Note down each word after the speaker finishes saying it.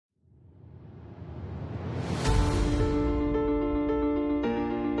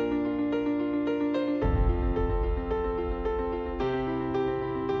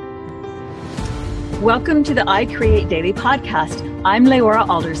Welcome to the I Create Daily podcast. I'm Leora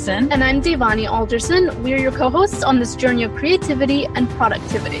Alderson. And I'm Devani Alderson. We're your co-hosts on this journey of creativity and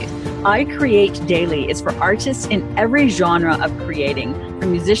productivity. I Create Daily is for artists in every genre of creating,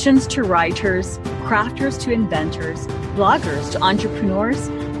 from musicians to writers, crafters to inventors, bloggers to entrepreneurs.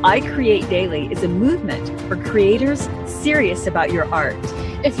 I Create Daily is a movement for creators serious about your art.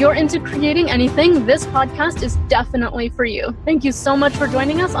 If you're into creating anything, this podcast is definitely for you. Thank you so much for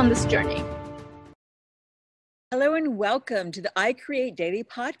joining us on this journey. Hello and welcome to the I Create Daily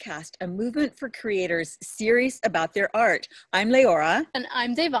podcast, a movement for creators serious about their art. I'm Leora. And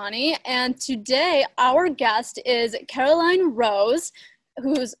I'm Devani. And today our guest is Caroline Rose,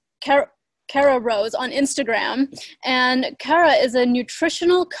 who's Caro Rose on Instagram. And Cara is a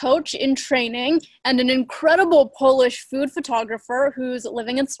nutritional coach in training and an incredible Polish food photographer who's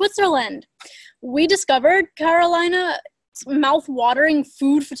living in Switzerland. We discovered Carolina's mouth-watering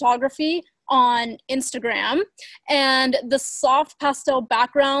food photography on Instagram, and the soft pastel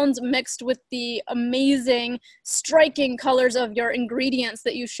backgrounds mixed with the amazing, striking colors of your ingredients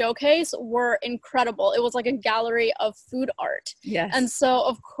that you showcase were incredible. It was like a gallery of food art. Yes. And so,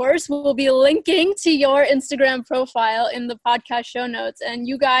 of course, we'll be linking to your Instagram profile in the podcast show notes, and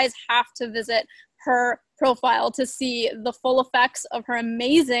you guys have to visit her profile to see the full effects of her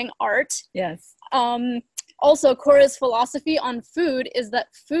amazing art. Yes. Also, Cora's philosophy on food is that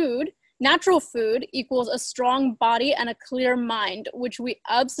natural food equals a strong body and a clear mind, which we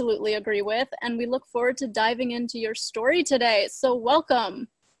absolutely agree with. And we look forward to diving into your story today. So welcome.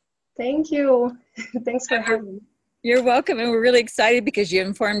 Thank you. Thanks for having me. You're welcome. And we're really excited because you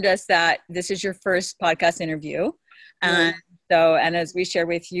informed us that this is your first podcast interview. And as we share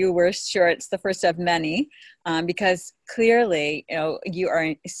with you, we're sure it's the first of many because clearly, you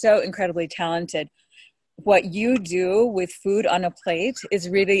are so incredibly talented. What you do with food on a plate is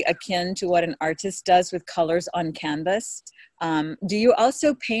really akin to what an artist does with colors on canvas. Do you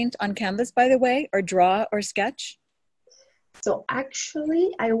also paint on canvas, by the way, or draw or sketch? So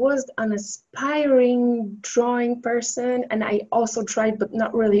actually, I was an aspiring drawing person, and I also tried, but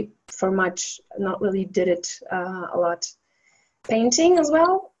not really for much, not really did it a lot. Painting as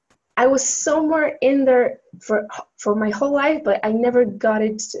well. I was somewhere in there for my whole life, but I never got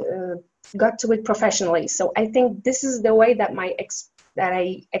to it professionally. So I think this is the way that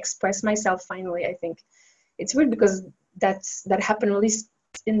I express myself finally. I think it's weird because that happened at least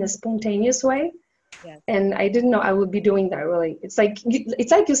in a spontaneous way. Yes. And I didn't know I would be doing that really. It's like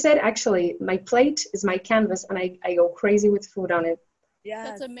you said, actually, my plate is my canvas and I go crazy with food on it. Yeah,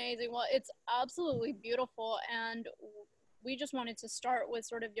 that's amazing. Well, it's absolutely beautiful. And we just wanted to start with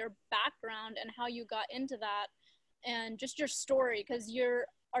sort of your background and how you got into that and just your story, because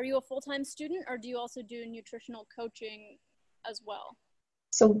are you a full-time student or do you also do nutritional coaching as well?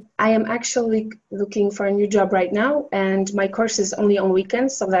 So I am actually looking for a new job right now, and my course is only on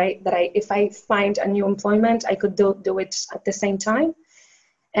weekends, so that if I find a new employment, I could do it at the same time.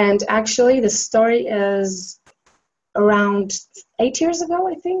 And actually the story is around 8 years ago,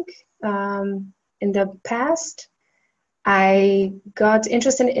 I think. In the past, I got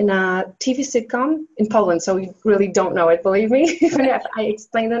interested in a TV sitcom in Poland, so you really don't know it, believe me, even if I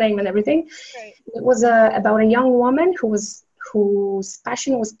explain the name and everything. Right. It was about a young woman whose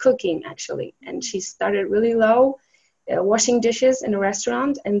passion was cooking, actually, and she started really low, washing dishes in a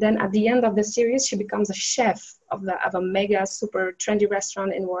restaurant, and then at the end of the series, she becomes a chef of a mega super trendy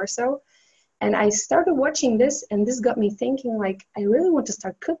restaurant in Warsaw. And I started watching this, and this got me thinking, like, I really want to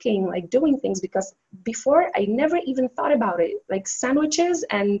start cooking, like doing things, because before I never even thought about it. Like sandwiches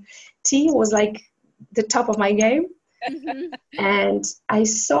and tea was like the top of my game. Mm-hmm. And I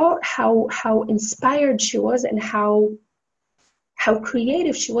saw how inspired she was and how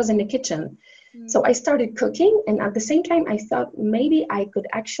creative she was in the kitchen. Mm-hmm. So I started cooking, and at the same time, I thought maybe I could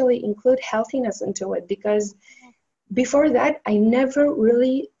actually include healthiness into it, because before that, I never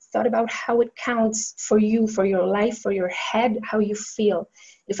really thought about how it counts for you, for your life, for your head, how you feel.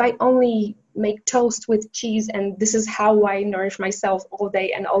 If I only make toast with cheese and this is how I nourish myself all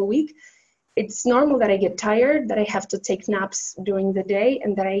day and all week, it's normal that I get tired, that I have to take naps during the day,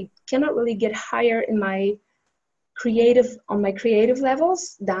 and that I cannot really get higher in my creative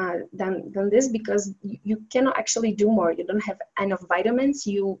levels than this, because you cannot actually do more. You don't have enough vitamins.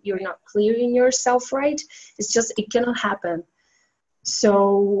 You're not clearing yourself right. It's just, it cannot happen.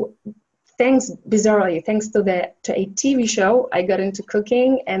 So thanks to a TV show, I got into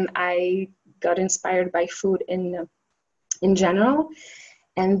cooking, and I got inspired by food in general.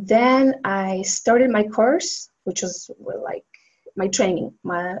 And then I started my course, which was like my training,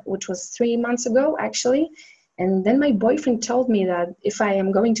 which was 3 months ago, actually. And then my boyfriend told me that if I am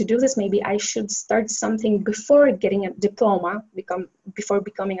going to do this, maybe I should start something before getting a diploma, before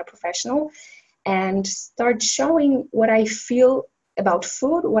becoming a professional, and start showing what I feel about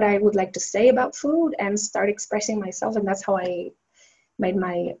food, what I would like to say about food, and start expressing myself. And that's how I made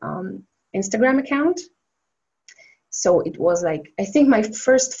my Instagram account. So it was like, I think my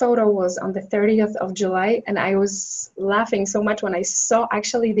first photo was on the 30th of July, and I was laughing so much when I saw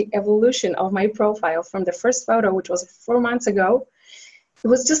actually the evolution of my profile from the first photo, which was 4 months ago. It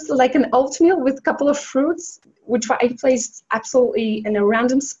was just like an oatmeal with a couple of fruits, which I placed absolutely in a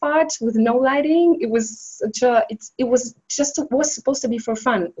random spot with no lighting. It was it was supposed to be for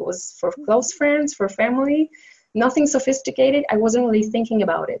fun. It was for close friends, for family, nothing sophisticated. I wasn't really thinking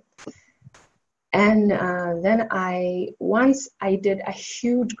about it. And then once I did a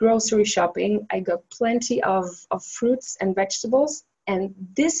huge grocery shopping, I got plenty of fruits and vegetables. And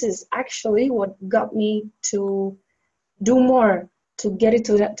this is actually what got me to do more, to get it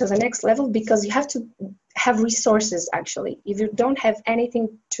to the next level, because you have to have resources, actually. If you don't have anything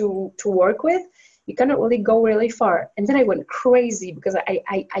to work with, you cannot really go really far. And then I went crazy because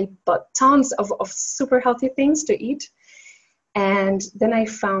I bought tons of super healthy things to eat. And then I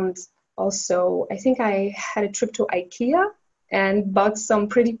found also, I think I had a trip to IKEA and bought some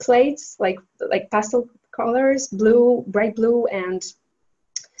pretty plates, like pastel colors, blue, bright blue, and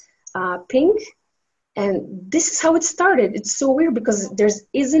pink. And this is how it started. It's so weird because there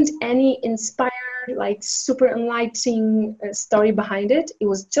isn't any inspired, like super enlightening story behind it. It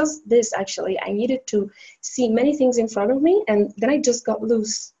was just this, actually. I needed to see many things in front of me, and then I just got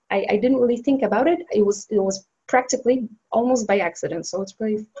loose. I didn't really think about it. It was practically almost by accident. So it's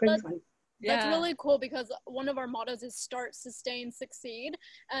pretty fun. That's really cool, because one of our mottos is start, sustain, succeed.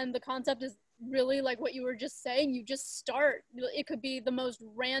 And the concept is really like what you were just saying. You just start. It could be the most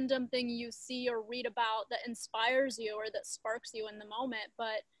random thing you see or read about that inspires you or that sparks you in the moment.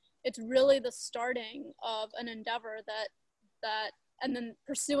 But it's really the starting of an endeavor that and then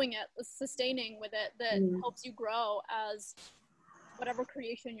pursuing it, sustaining with it, that helps you grow as whatever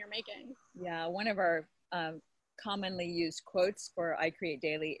creation you're making. Yeah, one of our commonly used quotes for I Create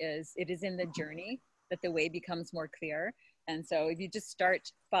Daily is, "It is in the journey that the way becomes more clear." And so if you just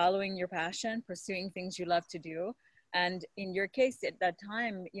start following your passion, pursuing things you love to do, and in your case at that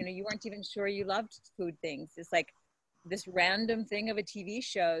time, you weren't even sure you loved food things. It's like this random thing of a TV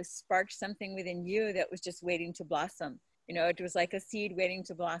show sparked something within you that was just waiting to blossom. It was like a seed waiting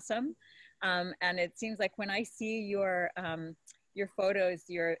to blossom. And it seems like when I see your photos,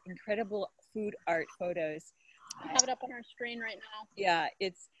 your incredible food art photos, I have it up on our screen right now. Yeah,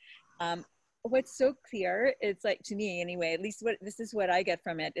 it's what's so clear. It's like, to me anyway, at least this is what I get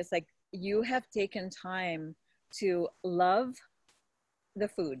from it. It's like you have taken time to love the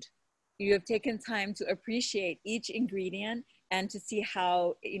food. You have taken time to appreciate each ingredient and to see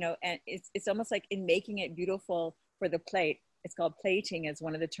how, and it's almost like in making it beautiful for the plate. It's called plating, as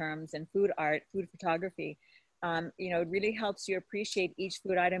one of the terms in food art, food photography. It really helps you appreciate each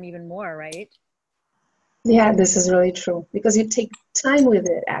food item even more, right? Yeah, this is really true, because you take time with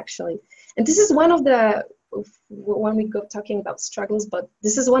it, actually. And this is one of the, when we go talking about struggles, but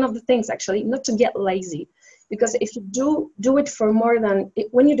this is one of the things, actually, not to get lazy. Because if you do it for more than,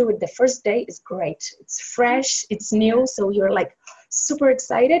 when you do it the first day, it's great. It's fresh, it's new, so you're like super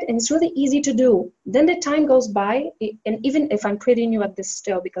excited, and it's really easy to do. Then the time goes by, and even if I'm pretty new at this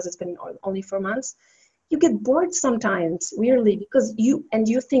still, because it's been only 4 months, you get bored sometimes, weirdly, because you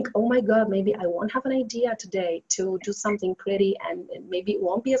think, oh my God, maybe I won't have an idea today to do something pretty, and maybe it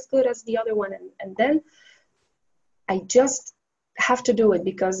won't be as good as the other one. And then I just have to do it,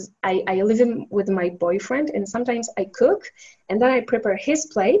 because I live with my boyfriend, and sometimes I cook and then I prepare his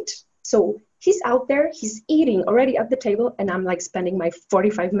plate. So he's out there, he's eating already at the table, and I'm like spending my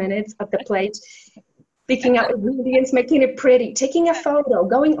 45 minutes at the plate, picking out ingredients, making it pretty, taking a photo,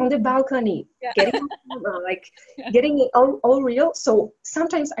 going on the balcony, getting on camera, like getting it all real. So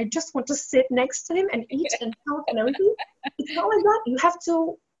sometimes I just want to sit next to him and eat and talk and everything. It's not like that. You have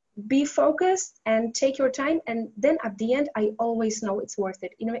to be focused and take your time. And then at the end, I always know it's worth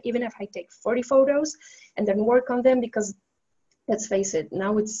it. Even if I take 40 photos and then work on them, because let's face it,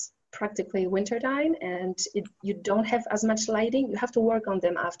 now it's practically wintertime and you don't have as much lighting. You have to work on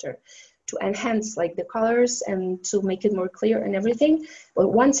them after, to enhance like the colors and to make it more clear and everything. But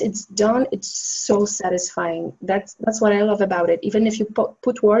once it's done, it's so satisfying. That's what I love about it. Even if you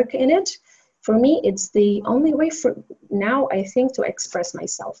put work in it, for me, it's the only way for now, I think, to express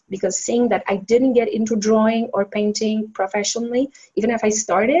myself. Because seeing that I didn't get into drawing or painting professionally, even if I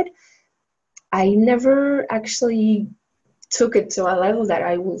started, I never actually took it to a level that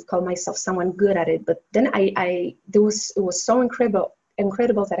I would call myself someone good at it. But then it was so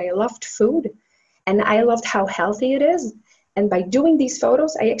incredible that I loved food, and I loved how healthy it is. And by doing these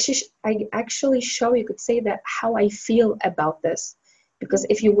photos, I actually show, you could say, that how I feel about this. Because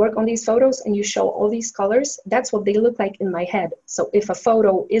if you work on these photos and you show all these colors, that's what they look like in my head. So if a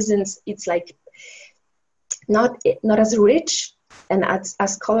photo it's like not as rich and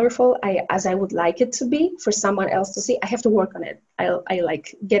as colorful as I would like it to be for someone else to see, I have to work on it. I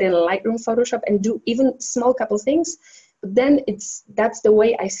like get in Lightroom, Photoshop, and do even small couple things. But then that's the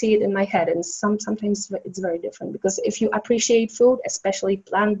way I see it in my head. And sometimes it's very different, because if you appreciate food, especially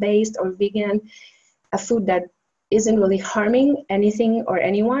plant-based or vegan, a food that isn't really harming anything or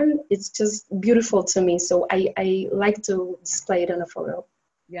anyone, it's just beautiful to me. So I like to display it in a photo.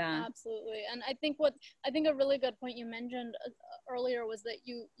 Yeah, absolutely. And I think a really good point you mentioned earlier was that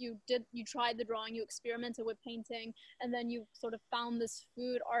you tried the drawing, you experimented with painting, and then you sort of found this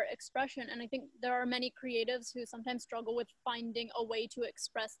food art expression. And I think there are many creatives who sometimes struggle with finding a way to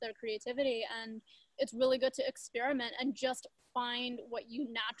express their creativity, and it's really good to experiment and just find what you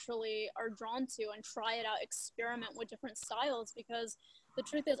naturally are drawn to and try it out, experiment with different styles, because the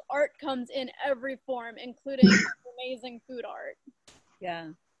truth is art comes in every form, including amazing food art. Yeah,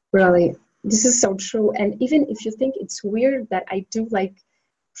 really, this is so true. And even if you think it's weird that I do like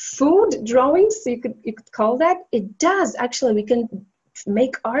food drawings, you could call that, it does actually. We can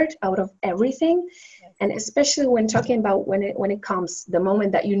make art out of everything. Yes. And especially when talking about when it comes the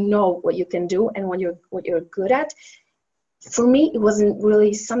moment that you know what you can do and what you're good at. For me, it wasn't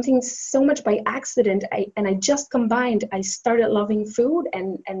really something so much by accident. I just combined. I started loving food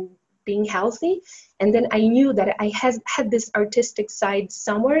and being healthy, and then I knew that I had this artistic side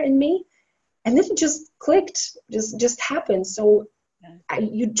somewhere in me, and then it just clicked, just happened. So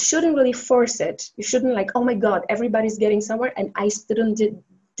you shouldn't really force it. You shouldn't like, oh my God, everybody's getting somewhere, and I still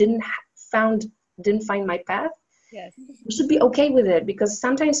didn't find my path. Yes, you should be okay with it, because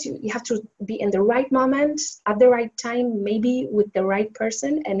sometimes you have to be in the right moment at the right time, maybe with the right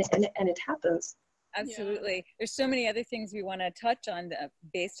person, and it happens. Absolutely. Yeah. There's so many other things we want to touch on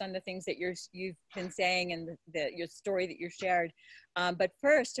based on the things that you've been saying and your story that you shared. But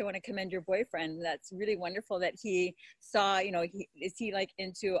first, I want to commend your boyfriend. That's really wonderful that he saw, is he like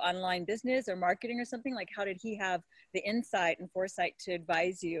into online business or marketing or something? Like, how did he have the insight and foresight to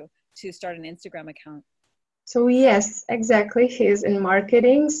advise you to start an Instagram account? So yes, exactly. He is in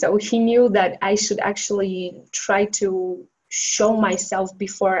marketing. So he knew that I should actually try to show myself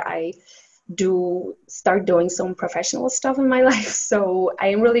before I start doing some professional stuff in my life. So I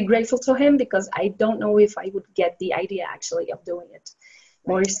am really grateful to him, because I don't know if I would get the idea actually of doing it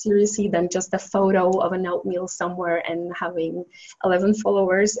more seriously than just a photo of an oatmeal somewhere and having 11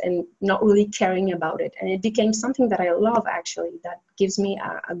 followers and not really caring about it. And it became something that I love, actually, that gives me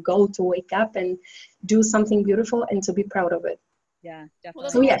a goal to wake up and do something beautiful and to be proud of it. Yeah,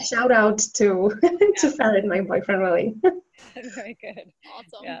 definitely. So yeah, shout out to Farid, my boyfriend, really. Very good.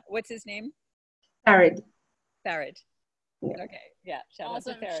 Awesome. Yeah. What's his name? Farid. Farid. Yeah. Okay. Yeah.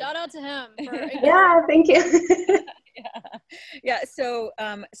 Awesome. Shout out to him. Yeah, thank you. Yeah. So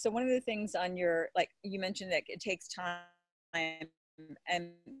one of the things on your, like you mentioned that it takes time,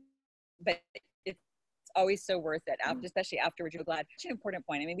 but it's always so worth it, especially afterwards. You're glad. It's an important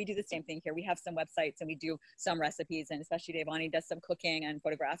point. I mean, we do the same thing here. We have some websites and we do some recipes, and especially Devani does some cooking and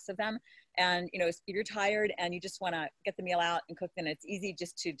photographs of them. And, if you're tired and you just want to get the meal out and cook, then it's easy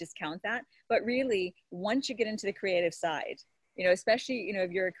just to discount that. But really, once you get into the creative side, especially,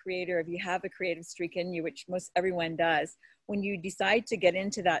 if you're a creator, if you have a creative streak in you, which most everyone does, when you decide to get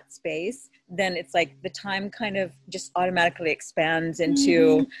into that space, then it's like the time kind of just automatically expands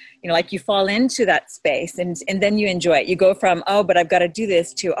into, like you fall into that space and then you enjoy it. You go from, oh, but I've got to do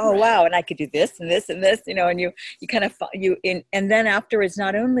this to, oh, wow, and I could do this and this and this, and you kind of, and then afterwards,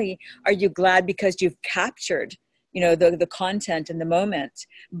 not only are you glad because you've captured the content in the moment,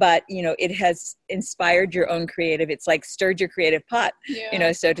 but it has inspired your own creative. It's like stirred your creative pot,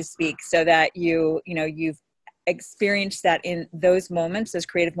 so to speak, so that you've experienced that in those moments, those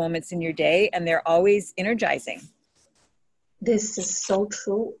creative moments in your day, and they're always energizing. This is so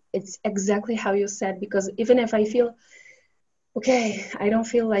true. It's exactly how you said, because even if I feel, okay, I don't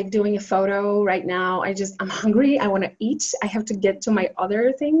feel like doing a photo right now, I'm hungry, I want to eat, I have to get to my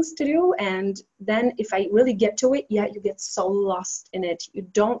other things to do. And then if I really get to it, you get so lost in it. You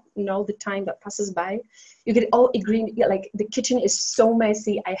don't know the time that passes by. You get all agreed, like the kitchen is so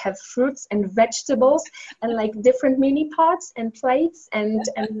messy. I have fruits and vegetables and like different mini pots and plates and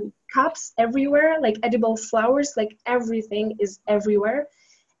cups everywhere, like edible flowers, like everything is everywhere.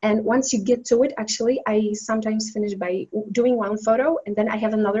 And once you get to it, actually, I sometimes finish by doing one photo, and then I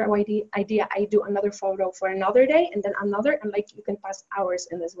have another idea. I do another photo for another day, and then another, and like you can pass hours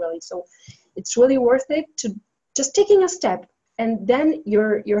in this really. So it's really worth it to just taking a step, and then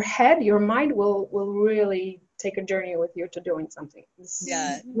your head, your mind will really take a journey with you to doing something. It's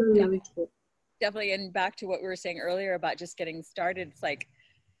really cool. Definitely. And back to what we were saying earlier about just getting started, it's like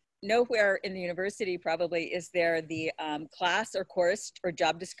nowhere in the university probably is there the class or course or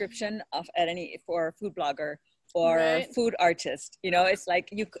job description for a food blogger or food artist. It's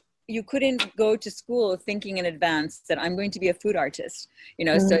like you couldn't go to school thinking in advance that I'm going to be a food artist,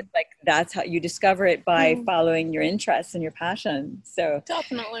 so it's like that's how you discover it, by following your interests and your passion. So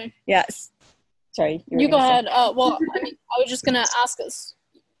definitely. Yes. Sorry. You go ahead. Well, I was just going to ask us.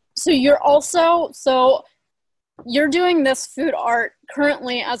 So you're doing this food art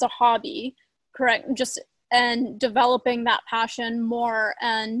currently as a hobby, correct? And developing that passion more,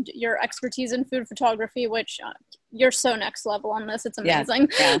 and your expertise in food photography, which you're so next level on this. It's amazing.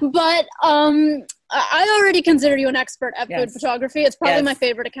 Yeah. But I already consider you an expert at food photography. It's probably my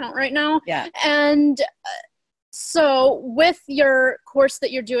favorite account right now. Yeah. And so with your course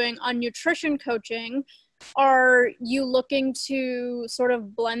that you're doing on nutrition coaching, are you looking to sort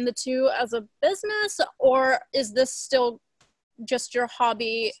of blend the two as a business, or is this still just your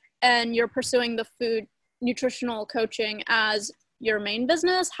hobby and you're pursuing the food nutritional coaching as your main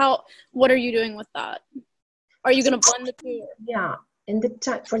business? What are you doing with that? Are you going to blend the two? Yeah.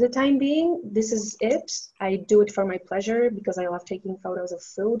 For the time being, this is it. I do it for my pleasure because I love taking photos of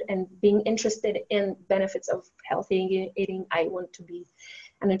food and being interested in benefits of healthy eating. I want to be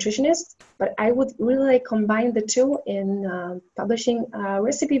a nutritionist, but I would really combine the two in publishing a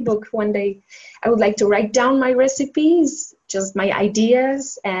recipe book one day. I would like to write down my recipes, just my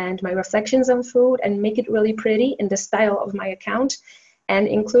ideas and my reflections on food, and make it really pretty in the style of my account, and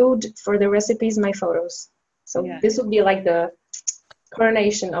include for the recipes my photos. So this would be like the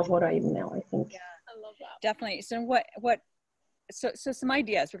coronation of what I am now, I think. Yeah, I love that. Definitely. So some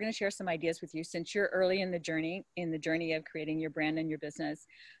ideas. We're going to share some ideas with you since you're early in the journey of creating your brand and your business.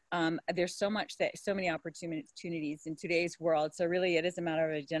 There's so many opportunities in today's world. So really it is a matter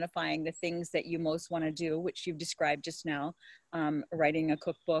of identifying the things that you most want to do, which you've described just now, writing a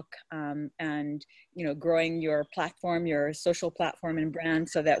cookbook, and, growing your platform, your social platform and brand,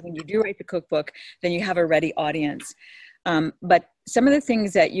 so that when you do write the cookbook, then you have a ready audience. But some of the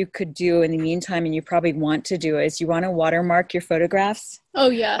things that you could do in the meantime, and you probably want to do, is you want to watermark your photographs. Oh,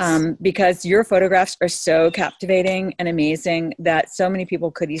 yes. Because your photographs are so captivating and amazing that so many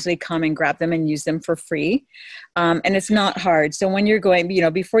people could easily come and grab them and use them for free. And it's not hard. So when you're going,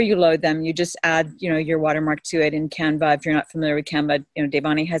 before you load them, you just add, your watermark to it in Canva. If you're not familiar with Canva,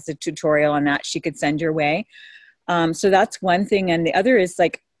 Devani has a tutorial on that she could send your way. So that's one thing. And the other is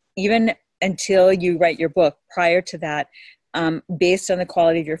like, even until you write your book, prior to that, based on the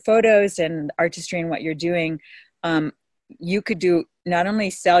quality of your photos and artistry and what you're doing, you could not only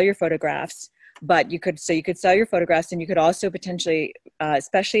sell your photographs, but you could sell your photographs, and you could also potentially,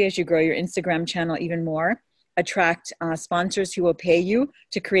 especially as you grow your Instagram channel even more, attract sponsors who will pay you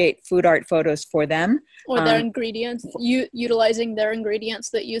to create food art photos for them. Or their ingredients, utilizing their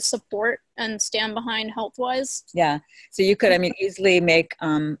ingredients that you support and stand behind health-wise. Yeah. So you could, easily make,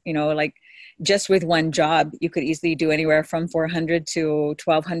 just with one job, you could easily do anywhere from $400 to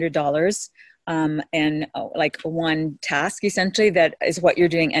 $1,200, and like one task, essentially, that is what you're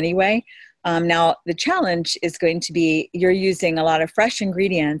doing anyway. Now, the challenge is going to be you're using a lot of fresh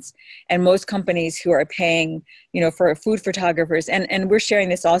ingredients, and most companies who are paying, for food photographers, and we're sharing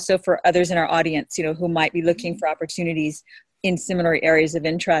this also for others in our audience, who might be looking for opportunities in similar areas of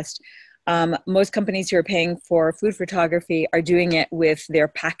interest. Most companies who are paying for food photography are doing it with their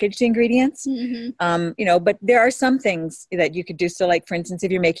packaged ingredients, but there are some things that you could do. So like, for instance,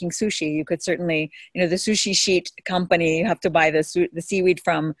 if you're making sushi, you could certainly, the sushi sheet company you have to buy the seaweed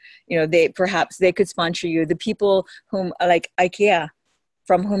from, they could sponsor you. The people whom, like IKEA,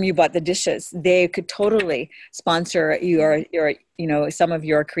 from whom you bought the dishes, they could totally sponsor your some of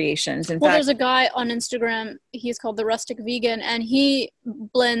your creations. In fact, there's a guy on Instagram, he's called The Rustic Vegan, and he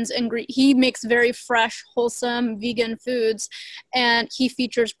blends he makes very fresh, wholesome vegan foods, and he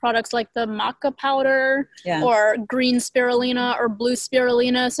features products like the maca powder, or green spirulina or blue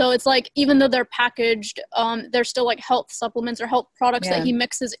spirulina. So it's like, even though they're packaged, they're still like health supplements or health products that he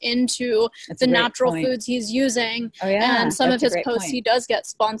mixes into the natural foods he's using. And some of his posts he does get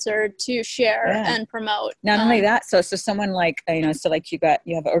sponsored to share and promote. Not only that, so someone like so like you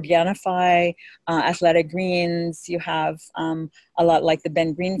have Organifi, Athletic Greens, you have a lot like the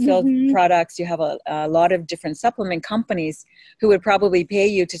Ben Greenfield products, you have a lot of different supplement companies who would probably pay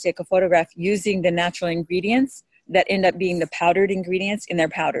you to take a photograph using the natural ingredients that end up being the powdered ingredients in their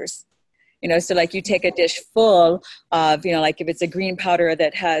powders. So like you take a dish full of, like if it's a green powder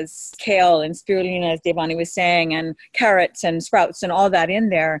that has kale and spirulina, as Devani was saying, and carrots and sprouts and all that in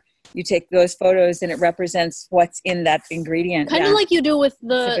there, you take those photos and it represents what's in that ingredient. Kind of like you do with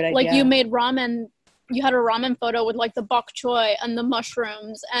like you made ramen, you had a ramen photo with like the bok choy and the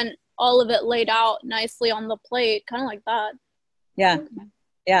mushrooms and all of it laid out nicely on the plate, kind of like that. Yeah,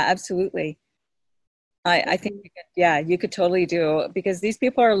 yeah, absolutely. I think you could totally do, because these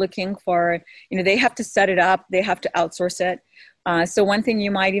people are looking for, they have to set it up, they have to outsource it. So one thing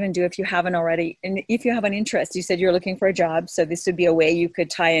you might even do if you haven't already, and if you have an interest, you said you're looking for a job. So this would be a way you could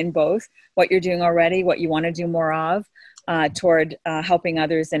tie in both what you're doing already, what you want to do more of, toward helping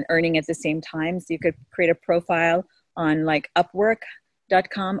others and earning at the same time. So you could create a profile on like Upwork.com.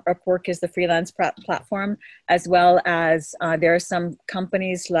 Upwork is the freelance platform, as well as there are some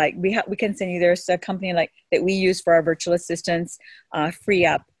companies like we can send you. There's a company like that we use for our virtual assistants,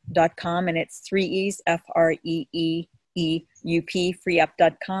 freeup.com, and it's 3 E's, FREEEUP,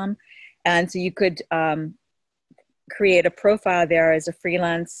 freeup.com. And so you could create a profile there as a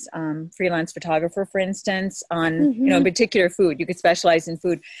freelance photographer, for instance, on in particular food. You could specialize in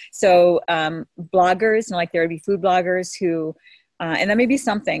food. So bloggers, like there would be food bloggers who. And that may be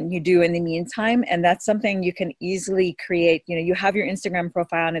something you do in the meantime. And that's something you can easily create. You have your Instagram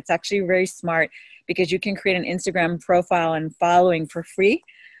profile, and it's actually very smart because you can create an Instagram profile and following for free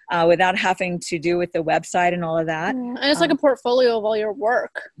without having to do with the website and all of that. And it's like a portfolio of all your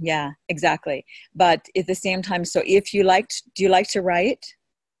work. Yeah, exactly. But at the same time, so if do you like to write?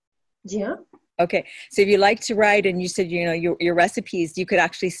 Yeah. Okay. So if you like to write and you said, your recipes, you could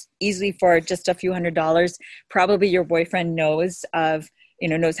actually easily, for just a few $100s, probably your boyfriend knows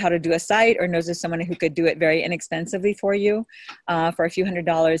knows how to do a site, or knows of someone who could do it very inexpensively for you for a few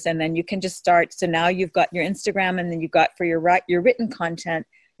 $100s. And then you can just start. So now you've got your Instagram, and then you've got for your written content,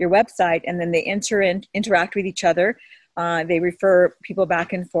 your website, and then they interact with each other. They refer people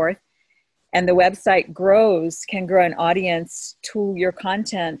back and forth. And the website can grow an audience to your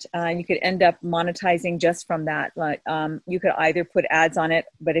content. You could end up monetizing just from that. Like you could either put ads on it,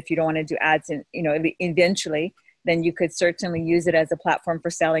 but if you don't want to do ads, eventually, then you could certainly use it as a platform for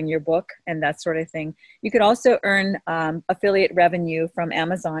selling your book and that sort of thing. You could also earn affiliate revenue from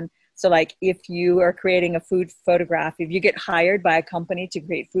Amazon. So like if you are creating a food photograph, if you get hired by a company to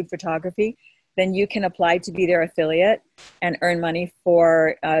create food photography, then you can apply to be their affiliate and earn money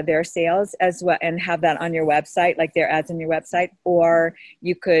for their sales as well, and have that on your website, like their ads on your website. Or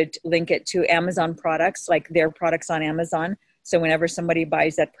you could link it to Amazon products, like their products on Amazon. So whenever somebody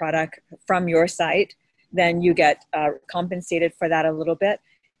buys that product from your site, then you get compensated for that a little bit.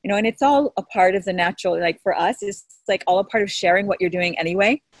 And it's all a part of the natural, like for us, it's like all a part of sharing what you're doing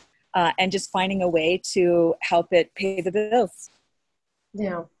anyway, and just finding a way to help it pay the bills.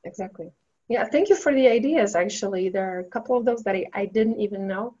 Yeah, exactly. Yeah, thank you for the ideas. Actually, there are a couple of those that I didn't even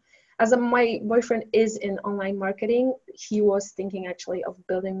know. As my boyfriend is in online marketing, he was thinking actually of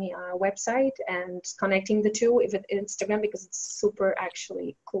building me a website and connecting the two with Instagram, because it's super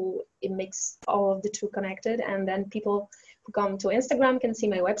actually cool. It makes all of the two connected, and then people who come to Instagram can see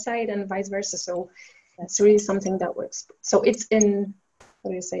my website and vice versa. So that's really something that works. So it's in,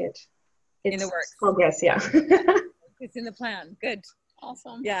 how do you say it? It's in the works. Progress, yeah. It's in the plan. Good.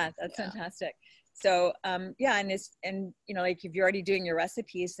 Awesome. Yeah, that's fantastic. So, and like if you're already doing your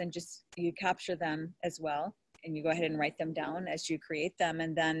recipes, then just you capture them as well, and you go ahead and write them down as you create them.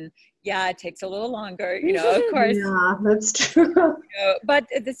 And then, it takes a little longer, of course. Yeah, that's true. But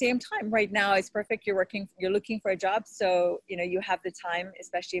at the same time, right now it's perfect. You're looking for a job. So, you have the time,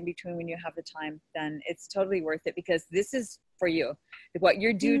 especially in between when you have the time, then it's totally worth it, because this is for you. What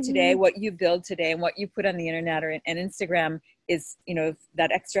you do today, what you build today, and what you put on the internet and Instagram is,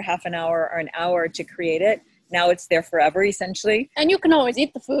 that extra half an hour or an hour to create it. Now it's there forever, essentially. And you can always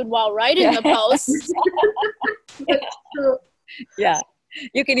eat the food while writing the posts. Yeah.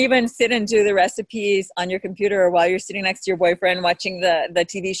 You can even sit and do the recipes on your computer while you're sitting next to your boyfriend watching the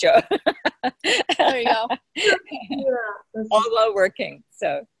TV show. There you go. Yeah. All while working.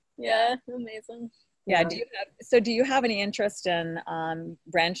 So yeah, amazing. Yeah. Do you have any interest in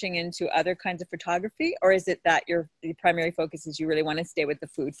branching into other kinds of photography, or is it that the primary focus is you really want to stay with the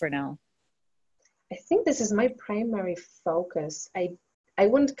food for now? I think this is my primary focus. I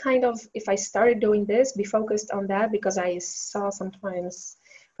wouldn't if I started doing this, be focused on that, because I saw sometimes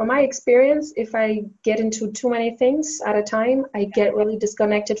from my experience, if I get into too many things at a time, I get really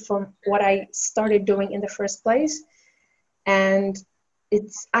disconnected from what I started doing in the first place. And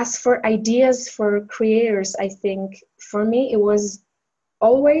it's as for ideas for creators, I think for me, it was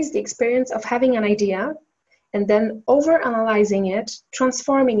always the experience of having an idea and then over analyzing it,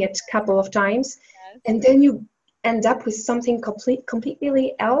 transforming it a couple of times, and then you end up with something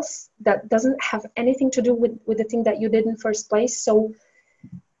completely else that doesn't have anything to do with the thing that you did in first place. So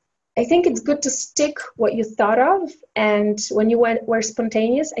I think it's good to stick what you thought of, and when you were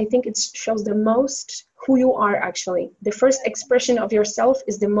spontaneous, I think it shows the most who you are actually. The first expression of yourself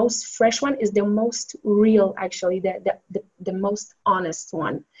is the most fresh one, is the most real actually, the most honest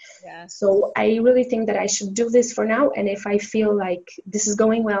one. Yeah. So I really think that I should do this for now, and if I feel like this is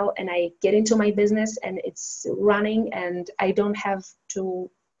going well and I get into my business and it's running and I don't have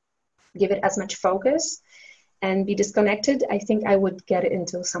to give it as much focus and be disconnected, I think I would get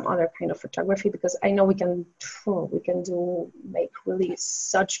into some other kind of photography, because I know we can make really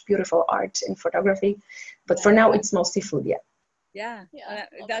such beautiful art in photography, but for now it's mostly food. Yeah.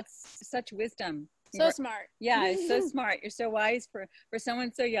 That's such wisdom. So smart. Yeah, it's so smart. You're so wise for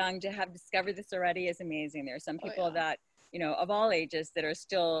someone so young to have discovered this already is amazing. There are some people that, you know, of all ages that are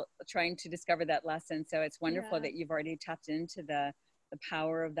still trying to discover that lesson. So it's wonderful that you've already tapped into the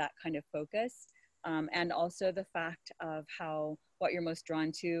power of that kind of focus. And also the fact of how what you're most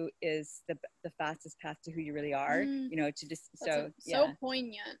drawn to is the fastest path to who you really are, you know, to just, so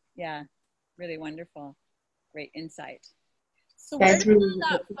poignant. Yeah, really wonderful. Great insight. So where did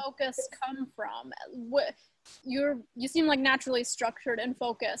that focus come from? You seem like naturally structured and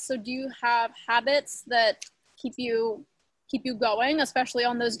focused. So do you have habits that keep you going, especially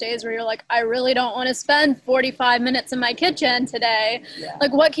on those days where you're like, I really don't want to spend 45 minutes in my kitchen today?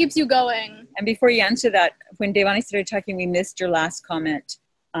 Like, what keeps you going? And before you answer that, when Devani started talking, we missed your last comment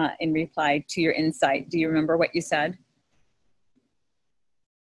in reply to your insight. Do you remember what you said?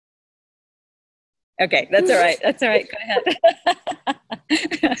 Okay, that's all right. That's all right. Go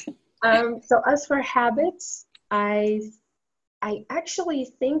ahead. So as for habits, I actually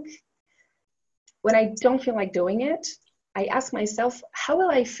think when I don't feel like doing it, I ask myself, how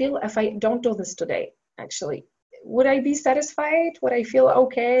will I feel if I don't do this today? Actually, would I be satisfied? Would I feel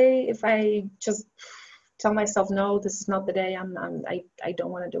okay if I just tell myself, no, this is not the day, I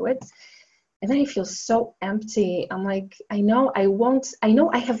don't want to do it? And then I feel so empty. I'm like, I know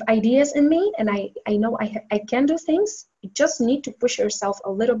I have ideas in me, and I know I can do things. You just need to push yourself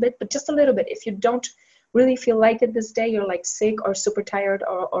a little bit, but just a little bit. If you don't really feel like it this day, you're like sick or super tired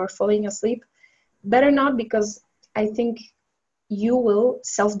or falling asleep, better not, because I think you will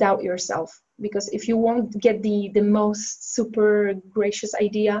self-doubt yourself. Because if you won't get the most super gracious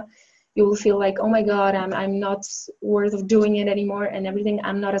idea, you will feel like, oh my God, I'm not worth of doing it anymore and everything.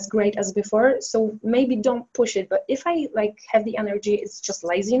 I'm not as great as before. So maybe don't push it. But if I have the energy, it's just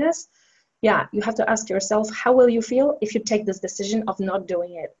laziness. Yeah, you have to ask yourself, how will you feel if you take this decision of not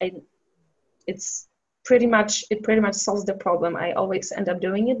doing it? And it pretty much solves the problem. I always end up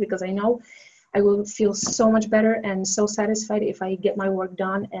doing it because I know I will feel so much better and so satisfied if I get my work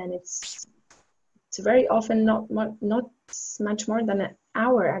done. And it's very often not much more than an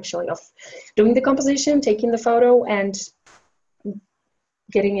hour actually of doing the composition, taking the photo, and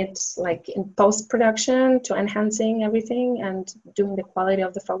getting it in post-production to enhancing everything and doing the quality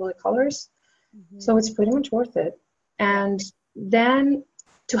of the photo, the colors. So it's pretty much worth it. And then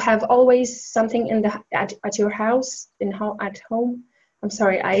to have always something at your house, at home. I'm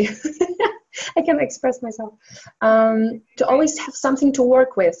sorry, I can't express myself. To always have something to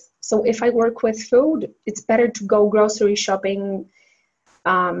work with. So if I work with food, it's better to go grocery shopping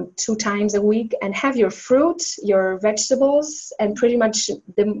 2 times a week and have your fruit, your vegetables, and pretty much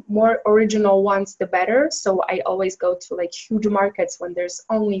the more original ones, the better. So I always go to huge markets when there's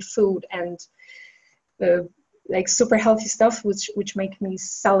only food and super healthy stuff, which make me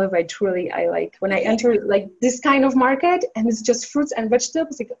salivate. Truly, I like when I enter this kind of market and it's just fruits and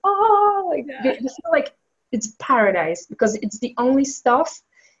vegetables. You feel like it's paradise, because it's the only stuff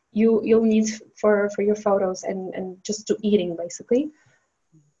you'll need for your photos and just to eating basically.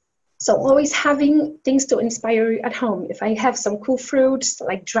 So always having things to inspire you at home. If I have some cool fruits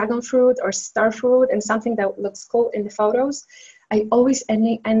like dragon fruit or star fruit and something that looks cool in the photos, I always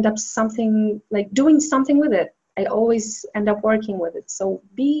end up doing something with it. I always end up working with it. So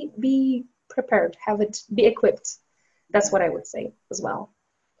be prepared, be equipped. That's what I would say as well.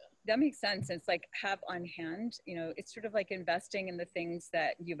 That makes sense. It's have on hand, it's sort of like investing in the things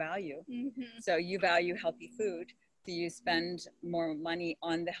that you value. Mm-hmm. So you value healthy food. So you spend more money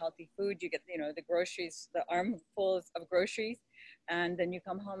on the healthy food. You get, the groceries, the armfuls of groceries and then you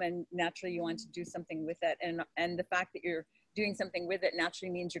come home and naturally you want to do something with it. And the fact that you're doing something with it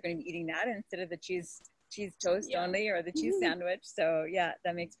naturally means you're going to be eating that instead of the cheese toast only, or the cheese sandwich. So yeah,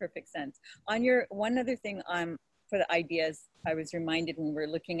 that makes perfect sense. On your one other thing, for the ideas, I was reminded when we were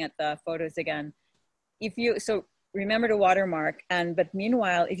looking at the photos again, so remember to watermark, but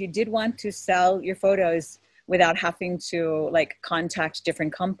meanwhile, if you did want to sell your photos without having to like contact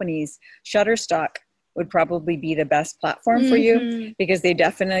different companies, Shutterstock would probably be the best platform for you, because they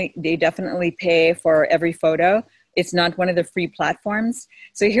definitely pay for every photo. It's not one of the free platforms.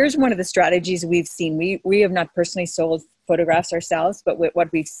 So here's one of the strategies we've seen. We have not personally sold photographs ourselves, but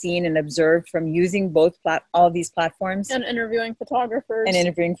what we've seen and observed from using all these platforms and interviewing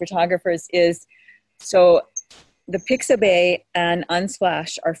photographers is, so the Pixabay and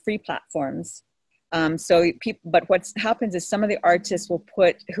Unsplash are free platforms. But what happens is some of the artists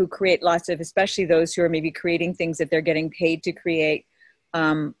who create lots of, especially those who are maybe creating things that they're getting paid to create,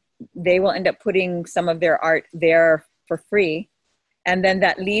 they will end up putting some of their art there for free. And then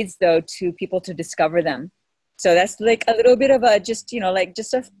that leads though to people to discover them. So that's like a little bit of just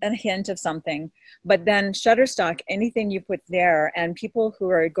a hint of something. But then Shutterstock, anything you put there, and people who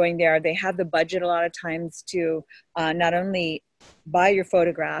are going there, they have the budget a lot of times to not only buy your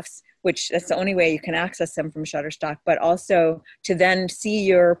photographs, which that's the only way you can access them from Shutterstock, but also to then see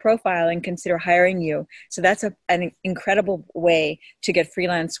your profile and consider hiring you. So that's an incredible way to get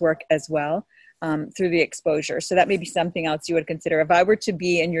freelance work as well. Through the exposure. So that may be something else you would consider. If I were to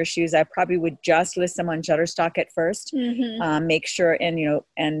be in your shoes, I probably would just list them on Shutterstock at first. Make sure,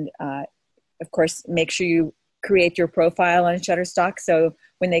 of course, make sure you create your profile on Shutterstock. So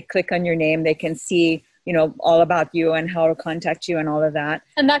when they click on your name, they can see, all about you and how to contact you and all of that.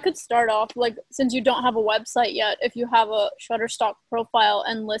 And that could start off, like, since you don't have a website yet, if you have a Shutterstock profile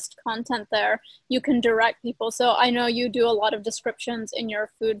and list content there, you can direct people. So I know you do a lot of descriptions in your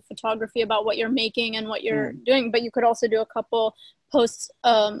food photography about what you're making and what you're doing, but you could also do a couple posts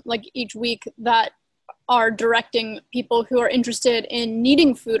like each week that are directing people who are interested in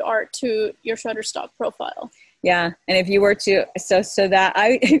needing food art to your Shutterstock profile. Yeah. And if you were to, so that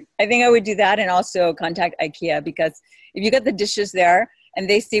I think I would do that, and also contact IKEA, because if you get the dishes there and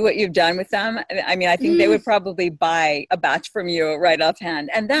they see what you've done with them, I mean, I think they would probably buy a batch from you right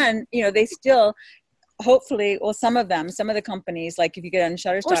offhand. And then, they still, hopefully, well, some of the companies, like if you get on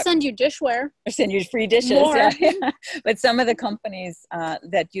Shutterstock. Or send you dishware. Or send you free dishes. Yeah. But some of the companies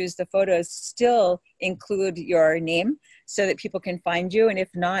that use the photos still include your name, so that people can find you. And if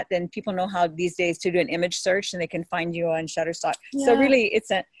not, then people know how these days to do an image search and they can find you on Shutterstock. Yeah. So really,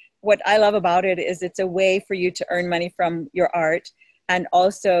 what I love about it is it's a way for you to earn money from your art and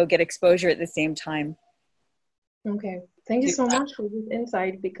also get exposure at the same time. Okay. Thank you so much for this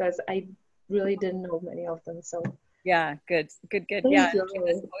insight, because I really didn't know many of them. So yeah, good. Thank Keep you.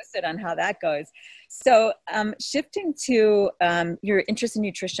 us posted on how that goes. So shifting to your interest in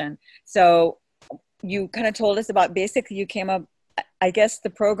nutrition. So you kind of told us about, basically you came up, I guess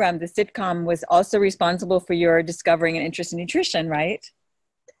the sitcom was also responsible for your discovering an interest in nutrition, right?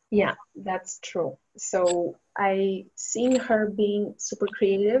 Yeah, that's true. So I seen her being super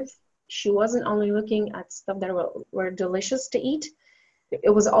creative. She wasn't only looking at stuff that were delicious to eat. It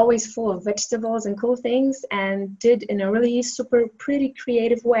was always full of vegetables and cool things, and did in a really super pretty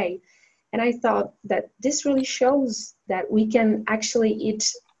creative way. And I thought that this really shows that we can actually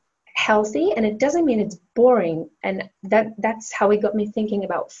eat healthy, and it doesn't mean it's boring. And that's how it got me thinking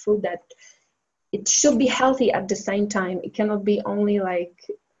about food, that it should be healthy at the same time. It cannot be only like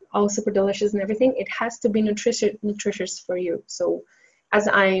all super delicious and everything. It has to be nutritious for you. So as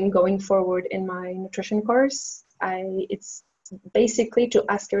I'm going forward in my nutrition course, it's basically to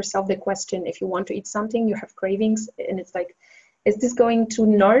ask yourself the question, if you want to eat something, you have cravings, and it's like, is this going to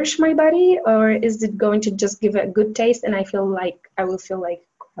nourish my body, or is it going to just give it a good taste and I will feel like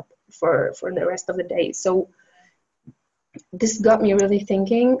crap for the rest of the day? So this got me really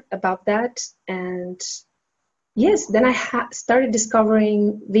thinking about that. And yes, then I started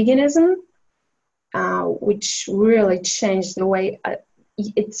discovering veganism, which really changed the way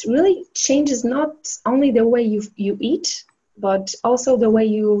it really changes not only the way you eat, but also the way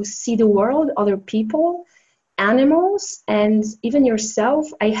you see the world, other people, animals, and even yourself.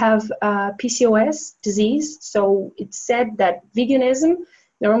 I have PCOS disease, so it's said that veganism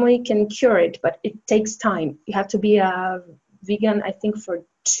normally can cure it, but it takes time. You have to be a vegan, I think, for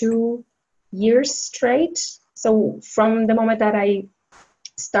 2 years straight. So from the moment that I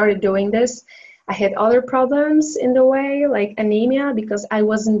started doing this, I had other problems in the way, like anemia, because I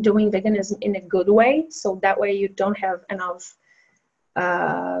wasn't doing veganism in a good way. So that way you don't have enough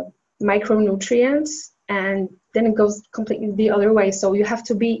micronutrients. And then it goes completely the other way. So you have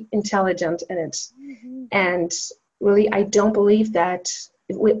to be intelligent in it. Mm-hmm. And really, I don't believe that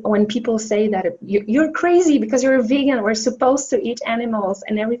when people say that you're crazy because you're a vegan, we're supposed to eat animals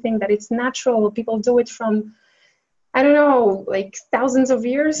and everything, that it's natural, people do it from, I don't know, like thousands of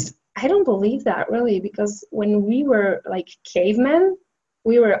years. I don't believe that really, because when we were like cavemen,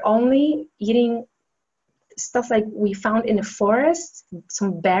 we were only eating stuff like we found in the forest,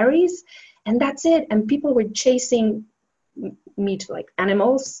 some berries, and that's it. And people were chasing meat, like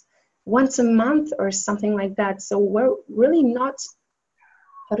animals, once a month or something like that. So we're really not,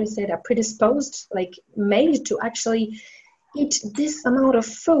 how do I say that, predisposed, like made to actually eat this amount of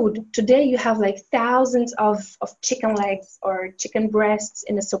food. Today you have like thousands of chicken legs or chicken breasts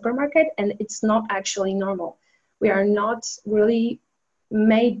in the supermarket, and it's not actually normal. We are not really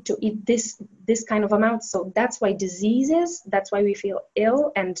made to eat this kind of amount. So that's why diseases, that's why we feel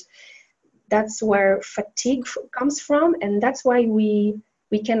ill, and that's where fatigue comes from, and that's why we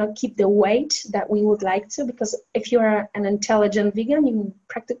cannot keep the weight that we would like to, because if you're an intelligent vegan, you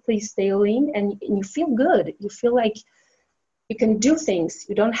practically stay lean and you feel good. You feel like you can do things.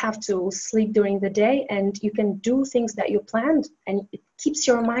 You don't have to sleep during the day, and you can do things that you planned, and it keeps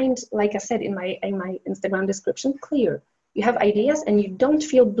your mind, like I said in my Instagram description, clear. You have ideas and you don't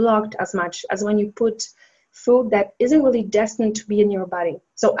feel blocked as much as when you put food that isn't really destined to be in your body.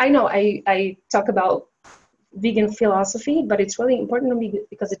 So I know I talk about vegan philosophy, but it's really important to me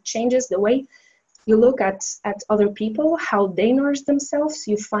because it changes the way you look at other people, how they nourish themselves.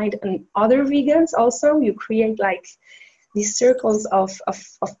 You find other vegans also. You create like these circles of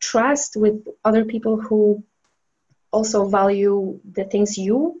trust with other people who also value the things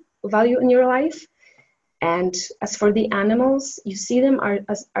you value in your life. And as for the animals, you see them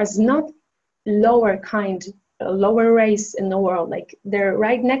as not lower kind, a lower race in the world. Like they're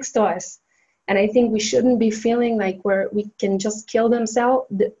right next to us. And I think we shouldn't be feeling like we can just kill them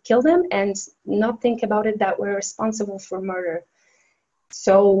and not think about it that we're responsible for murder.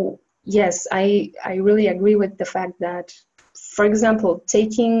 So yes, I really agree with the fact that, for example,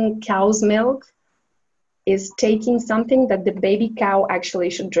 taking cow's milk is taking something that the baby cow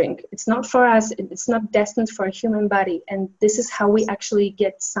actually should drink. It's not for us. It's not destined for a human body. And this is how we actually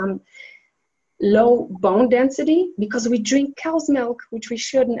get some low bone density, because we drink cow's milk, which we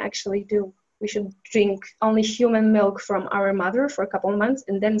shouldn't actually do. We should drink only human milk from our mother for a couple of months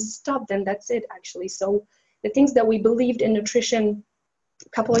and then stop. Then that's it, actually. So the things that we believed in nutrition a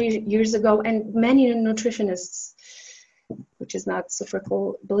couple of years ago, and many nutritionists, which is not super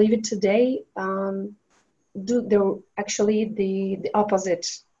cool, believe it today, they're actually the opposite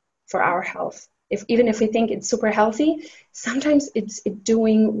for our health. Even if we think it's super healthy, sometimes it's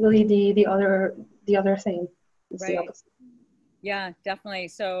doing really the other thing. It's right. The opposite. Yeah, definitely.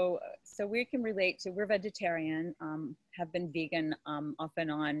 So we can relate to, we're vegetarian, have been vegan off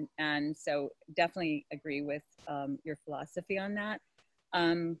and on, and so definitely agree with your philosophy on that.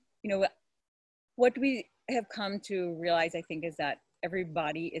 You know, what we have come to realize, I think, is that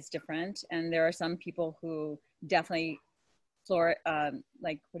everybody is different, and there are some people who definitely flourish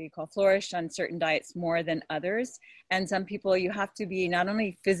on certain diets more than others, and some people you have to be not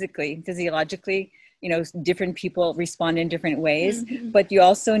only physiologically, you know, different people respond in different ways, mm-hmm. but you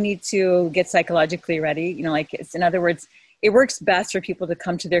also need to get psychologically ready. You know, like in other words, it works best for people to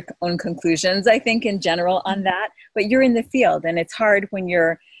come to their own conclusions, I think, in general on that. But you're in the field, and it's hard when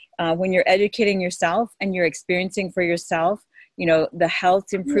you're educating yourself and you're experiencing for yourself, you know, the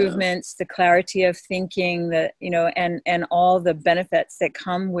health improvements, the clarity of thinking, the, you know, and all the benefits that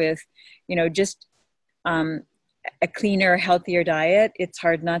come with, you know, just a cleaner, healthier diet. It's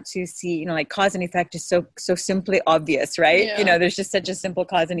hard not to see, you know, like cause and effect is so simply obvious, right? Yeah. You know, there's just such a simple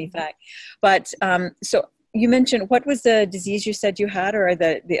cause and effect. But so you mentioned, what was the disease you said you had, or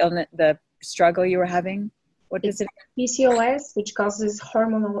the illness, the struggle you were having? What is it? PCOS, which causes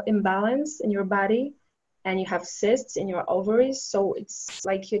hormonal imbalance in your body, and you have cysts in your ovaries. So it's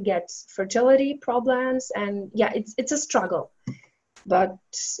like you get fertility problems, and yeah, it's a struggle. But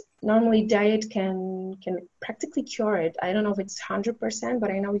normally diet can practically cure it. I don't know if it's 100%,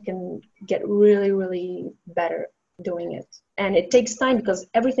 but I know we can get really, really better doing it. And it takes time, because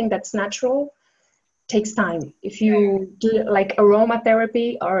everything that's natural takes time. If you do like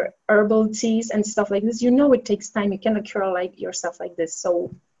aromatherapy or herbal teas and stuff like this, you know it takes time. You cannot cure like yourself like this.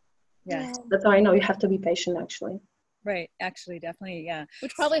 So yeah, that's how I know you have to be patient, actually. Right. Actually, definitely. Yeah.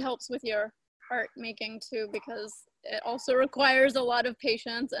 Which probably helps with your art making too, because it also requires a lot of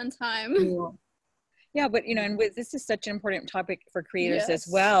patience and time. Yeah, but you know, and this is such an important topic for creators as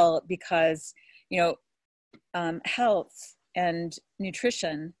well, because, you know, health and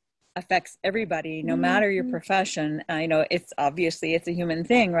nutrition affects everybody, no matter your profession. I know it's obviously it's a human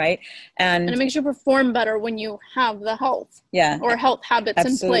thing, right? And it makes you perform better when you have the health, or health habits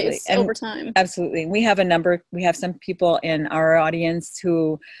in place over time. Absolutely. We have some people in our audience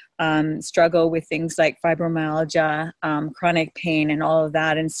who struggle with things like fibromyalgia, chronic pain, and all of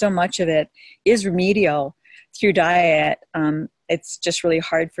that. And so much of it is remedial through diet. It's just really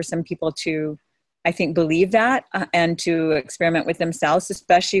hard for some people to, I think, believe that and to experiment with themselves,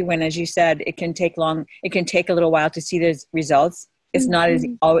 especially when, as you said, it can take a little while to see those results. It's not as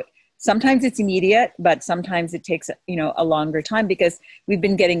sometimes it's immediate, but sometimes it takes, a longer time because we've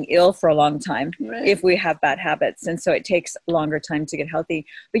been getting ill for a long time if we have bad habits. And so it takes a longer time to get healthy.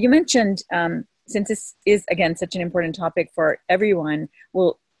 But you mentioned, since this is, again, such an important topic for everyone,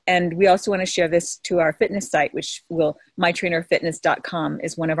 and we also want to share this to our fitness site, which mytrainerfitness.com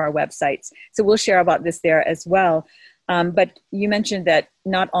is one of our websites. So we'll share about this there as well. But you mentioned that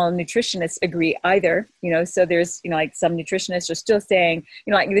not all nutritionists agree either, so there's, like some nutritionists are still saying,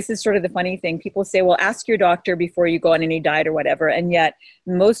 like this is sort of the funny thing. People say, well, ask your doctor before you go on any diet or whatever. And yet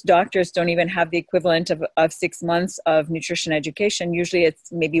most doctors don't even have the equivalent of 6 months of nutrition education. Usually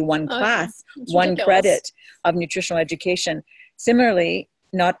it's maybe one class, one credit of nutritional education. Similarly,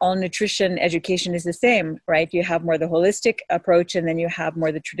 not all nutrition education is the same, right? You have more the holistic approach, and then you have more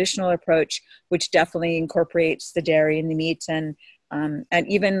the traditional approach, which definitely incorporates the dairy and the meat. And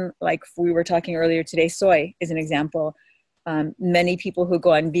even like we were talking earlier today, soy is an example. Many people who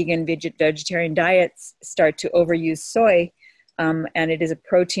go on vegan, vegetarian diets start to overuse soy. And it is a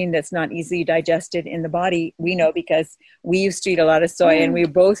protein that's not easily digested in the body. We know because we used to eat a lot of soy, and we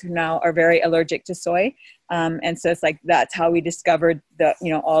both now are very allergic to soy. And so it's like, that's how we discovered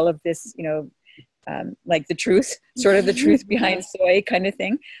all of this, like the truth, sort of the truth behind soy kind of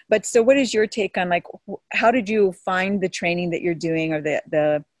thing. But so what is your take on, like, how did you find the training that you're doing, or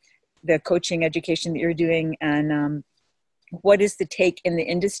the coaching education that you're doing? And what is the take in the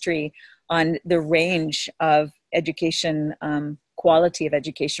industry on the range of education, quality of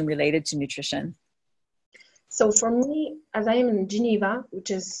education related to nutrition? So for me, as I am in Geneva,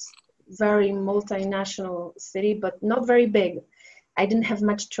 which is very multinational city, but not very big, I didn't have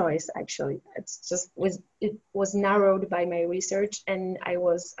much choice, actually. It was narrowed by my research, and I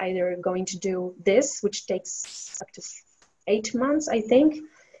was either going to do this, which takes up to 8 months, I think.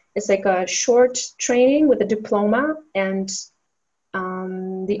 It's like a short training with a diploma, and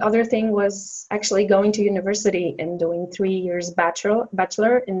the other thing was actually going to university and doing 3 years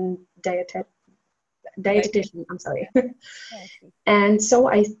bachelor in dietitian. I'm sorry. And so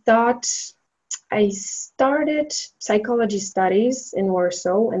I thought, I started psychology studies in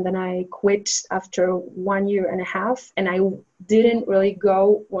Warsaw, and then I quit after 1 year and a half, and I didn't really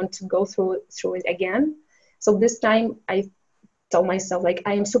want to go through it again. So this time I told myself, like,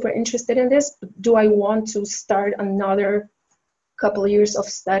 I am super interested in this. Do I want to start another couple of years of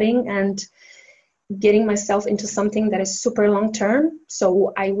studying and getting myself into something that is super long term?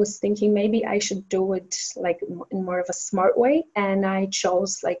 So I was thinking maybe I should do it like in more of a smart way, and I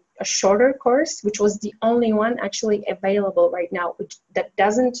chose like a shorter course, which was the only one actually available right now, that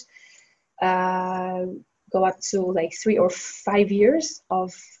doesn't go up to like 3 or 5 years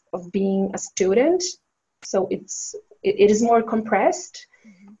of being a student. So it is more compressed,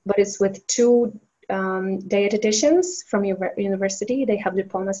 but it's with 2 dietitians from your university. They have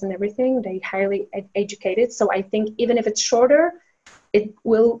diplomas and everything. They highly educated. So I think even if it's shorter, it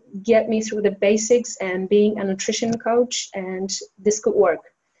will get me through the basics and being a nutrition coach, and this could work.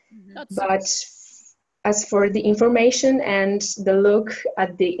 But as for the information and the look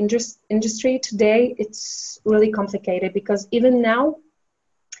at the industry today, it's really complicated, because even now,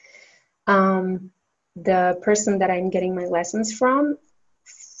 the person that I'm getting my lessons from,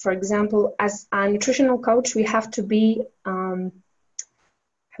 for example, as a nutritional coach, we have to be, a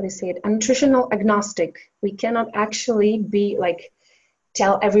nutritional agnostic. We cannot actually be like,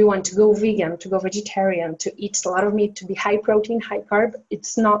 tell everyone to go vegan, to go vegetarian, to eat a lot of meat, to be high protein, high carb.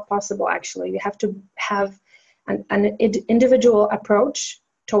 It's not possible, actually. We have to have an individual approach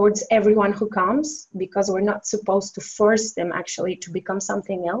towards everyone who comes, because we're not supposed to force them actually to become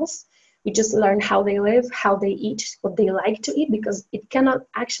something else. We just learn how they live, how they eat, what they like to eat, because it cannot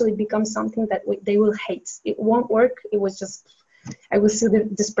actually become something that they will hate. It won't work. It was just, I will see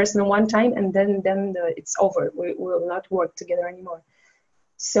this person one time, and then it's over. We will not work together anymore.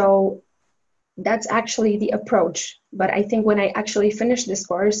 So that's actually the approach. But I think when I actually finish this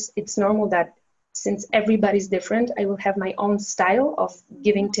course, it's normal that since everybody's different, I will have my own style of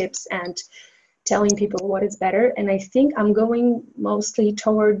giving tips and telling people what is better. And I think I'm going mostly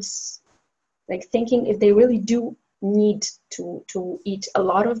towards like thinking if they really do need to eat a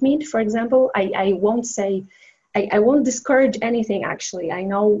lot of meat, for example. I won't say, I won't discourage anything, actually. I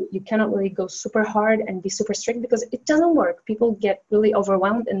know you cannot really go super hard and be super strict because it doesn't work. People get really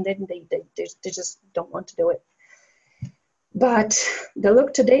overwhelmed and then they just don't want to do it. But the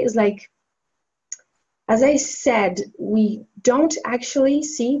look today is like, as I said, we don't actually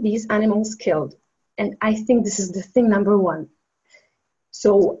see these animals killed. And I think this is the thing number one.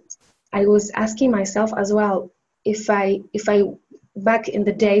 So I was asking myself as well, if I back in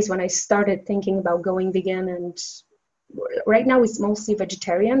the days when I started thinking about going vegan, and right now it's mostly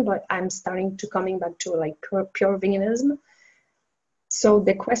vegetarian, but I'm starting to coming back to like pure veganism. So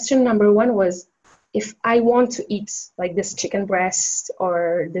the question number one was, if I want to eat like this chicken breast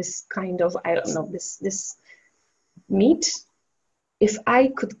or this kind of, I don't know, this meat, if I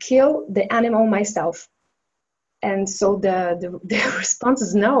could kill the animal myself. And so the response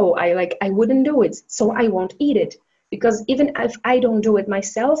is no, I wouldn't do it. So I won't eat it. Because even if I don't do it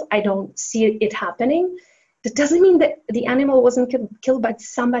myself, I don't see it happening. That doesn't mean that the animal wasn't killed by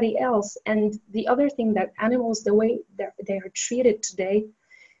somebody else. And the other thing, that animals, the way they are treated today,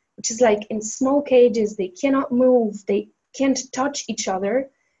 which is like in small cages, they cannot move, they can't touch each other.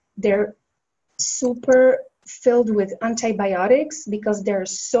 They're super filled with antibiotics because there are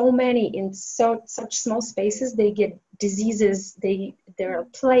so many in such small spaces. They get diseases. There are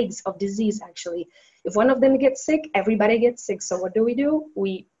plagues of disease, actually. If one of them gets sick, everybody gets sick. So what do?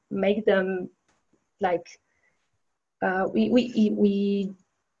 We make them like, we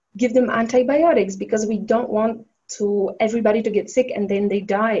give them antibiotics because we don't want everybody to get sick and then they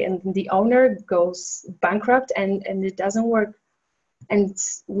die and the owner goes bankrupt and it doesn't work. And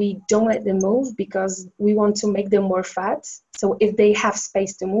we don't let them move because we want to make them more fat. So if they have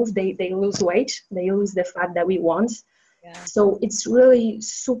space to move, they lose weight, they lose the fat that we want. Yeah. So it's really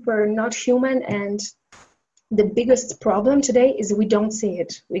super not human. And the biggest problem today is we don't see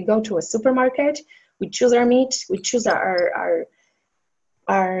it. We go to a supermarket, we choose our meat, we choose our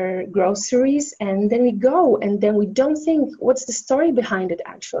groceries, and then we go, and then we don't think what's the story behind it,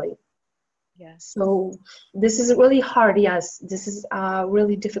 actually. Yes. So this is really hard. Yes, this is a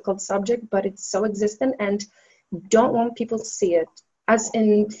really difficult subject, but it's so existent, and we don't want people to see it. As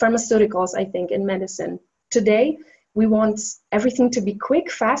in pharmaceuticals, I think, in medicine today, we want everything to be quick,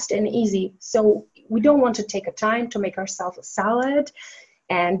 fast, and easy. So we don't want to take a time to make ourselves a salad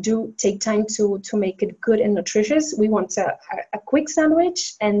and take time to make it good and nutritious. We want a quick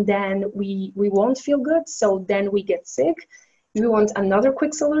sandwich, and then we won't feel good, so then we get sick. We want another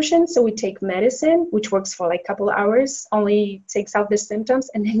quick solution, so we take medicine, which works for like a couple of hours, only takes out the symptoms,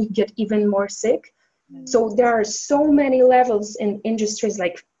 and then you get even more sick. Mm-hmm. So there are so many levels in industries,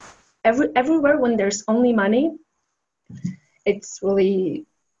 like everywhere when there's only money, it's really,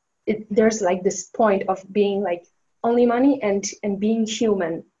 there's like this point of being like only money and being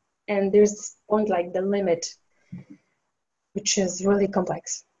human. And there's this point, like the limit, which is really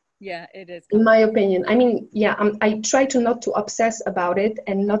complex. Yeah, it is. In my opinion. I mean, yeah, I try to not to obsess about it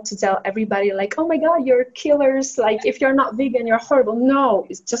and not to tell everybody like, oh my God, you're killers. Like, if you're not vegan, you're horrible. No,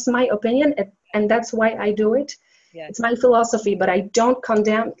 it's just my opinion. And that's why I do it. Yes. It's my philosophy, but I don't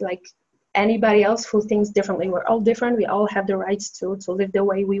condemn like anybody else who thinks differently. We're all different. We all have the rights to live the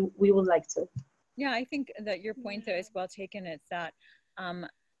way we would like to. Yeah, I think that your point there is well taken. It's that I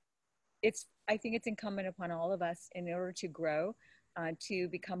think it's incumbent upon all of us in order to grow, to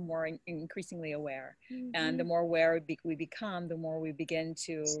become more increasingly aware. Mm-hmm. And the more aware we become, the more we begin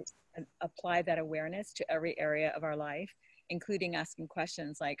to apply that awareness to every area of our life, including asking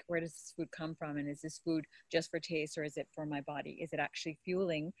questions like, where does this food come from? And is this food just for taste, or is it for my body? Is it actually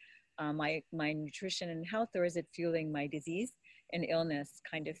fueling my nutrition and health, or is it fueling my disease and illness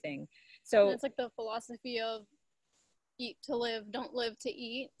kind of thing? So and it's like the philosophy of eat to live, don't live to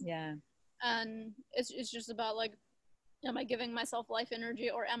eat. Yeah. And it's just about like, am I giving myself life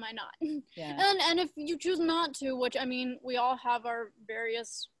energy or am I not? Yeah. And if you choose not to, which I mean, we all have our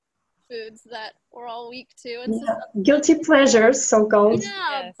various foods that we're all weak to. And yeah. Guilty pleasures, so-called.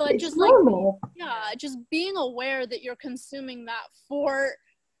 Yeah, yes. but it's just normal. Like, yeah, just being aware that you're consuming that for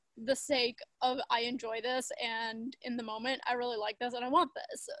the sake of, I enjoy this, and in the moment I really like this and I want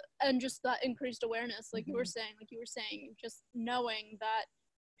this, and just that increased awareness, like you were saying, just knowing that,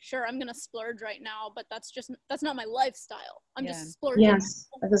 sure, I'm gonna splurge right now, but that's not my lifestyle. I'm just splurging. Yes,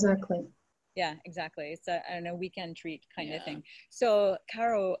 exactly. Yeah, exactly. It's a weekend treat kind of thing. So,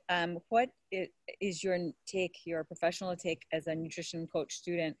 Caro, what is your professional take as a nutrition coach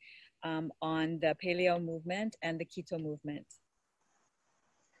student on the paleo movement and the keto movement?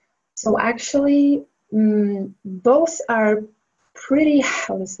 So actually, both are pretty,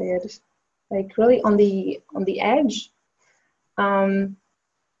 how to say it, like really on the edge.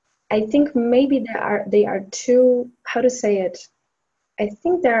 I think maybe they are too, how to say it? I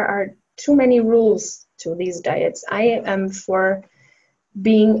think there are too many rules to these diets. I am for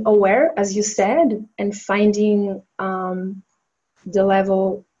being aware, as you said, and finding the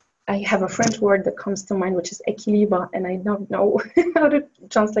level. I have a French word that comes to mind, which is équilibre, and I don't know how to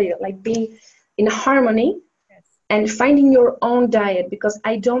translate it, like being in harmony. Yes. And finding your own diet, because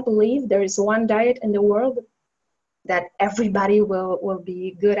I don't believe there is one diet in the world that everybody will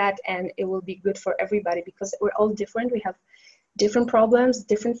be good at, and it will be good for everybody, because we're all different. We have different problems,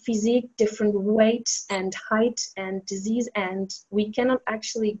 different physique, different weight and height and disease, and we cannot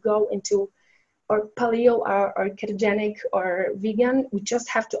actually go into or paleo or ketogenic or vegan. We just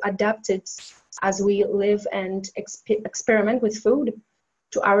have to adapt it as we live and experiment with food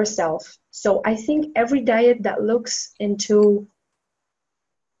to ourselves. So I think every diet that looks into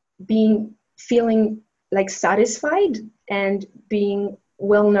feeling like satisfied and being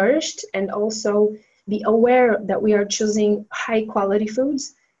well nourished, and also be aware that we are choosing high quality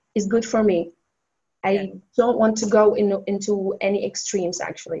foods, is good for me. I don't want to go into any extremes,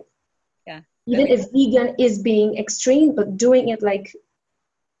 actually. Yeah. Even if vegan is being extreme, but doing it like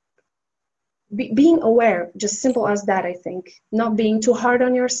being aware, just simple as that, I think. Not being too hard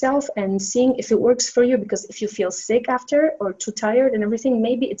on yourself and seeing if it works for you, because if you feel sick after or too tired and everything,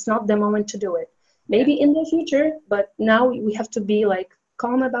 maybe it's not the moment to do it. Maybe in the future, but now we have to be like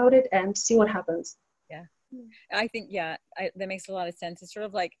calm about it and see what happens. Yeah, I think, that makes a lot of sense. It's sort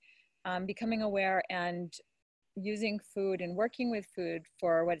of like becoming aware and using food and working with food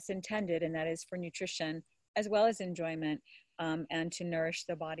for what it's intended, and that is for nutrition as well as enjoyment, and to nourish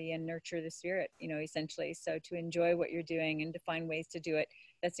the body and nurture the spirit, essentially. So to enjoy what you're doing and to find ways to do it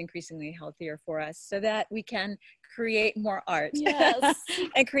that's increasingly healthier for us, so that we can create more art. Yes.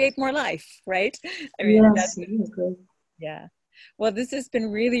 And create more life, right? I mean, yes, exactly. Yeah. Well, this has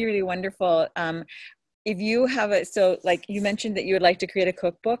been really, really wonderful. If you have so like you mentioned that you would like to create a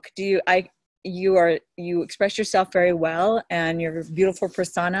cookbook. You express yourself very well, and you're a beautiful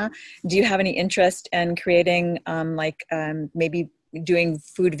persona. Do you have any interest in creating, maybe doing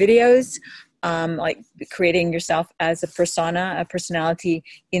food videos, like creating yourself as a personality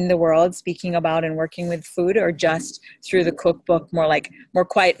in the world, speaking about and working with food, or just through the cookbook, more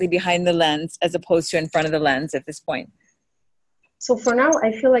quietly behind the lens as opposed to in front of the lens at this point? So for now,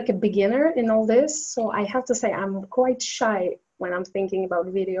 I feel like a beginner in all this. So I have to say I'm quite shy when I'm thinking about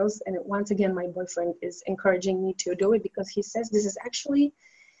videos. And once again, my boyfriend is encouraging me to do it, because he says this is actually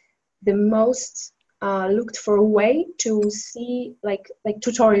the most looked for way to see like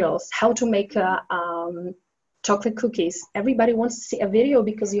tutorials, how to make chocolate cookies. Everybody wants to see a video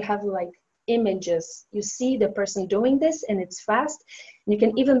because you have like images. You see the person doing this and it's fast. You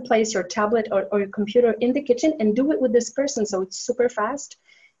can even place your tablet or your computer in the kitchen and do it with this person. So it's super fast,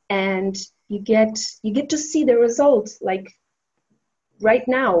 and you get to see the results like right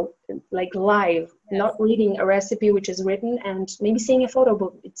now, like live, not reading a recipe which is written and maybe seeing a photo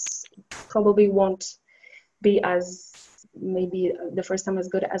book. It's probably won't be as, maybe the first time as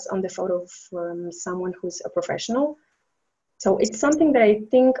good as on the photo from someone who's a professional. So it's something that I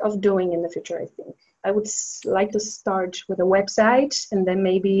think of doing in the future. I think I would like to start with a website, and then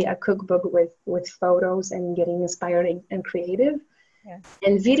maybe a cookbook with photos and getting inspired and creative. Yeah.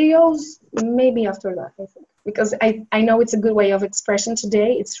 And videos, maybe after that, I think. Because I know it's a good way of expression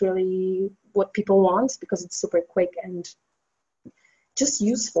today. It's really what people want, because it's super quick and just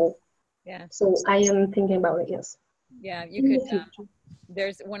useful. Yeah. So I am thinking about it, yes. Yeah, you could.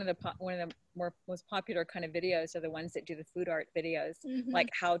 There's one of the most popular kind of videos are the ones that do the food art videos, like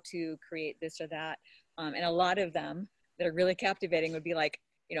how to create this or that. And a lot of them that are really captivating would be like,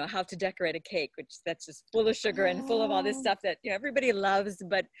 how to decorate a cake, which that's just full of sugar and full of all this stuff that everybody loves,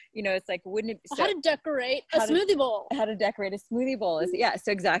 but it's like, wouldn't it? So, how to decorate a smoothie bowl? How to decorate a smoothie bowl is so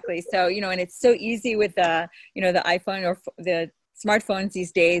exactly. So and it's so easy with the the iPhone or the smartphones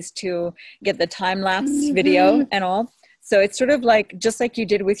these days to get the time lapse video and all. So it's sort of like, just like you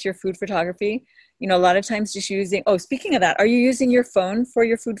did with your food photography, a lot of times just using, speaking of that, are you using your phone for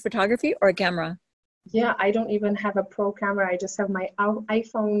your food photography or a camera? Yeah, I don't even have a pro camera. I just have my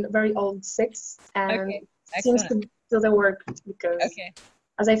iPhone, very old 6, and it seems to do the work, because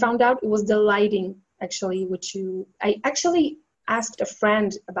as I found out, it was the lighting actually, I actually asked a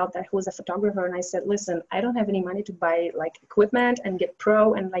friend about that who was a photographer, and I said, listen, I don't have any money to buy like equipment and get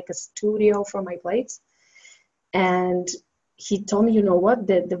pro and like a studio for my plates. And he told me, you know what,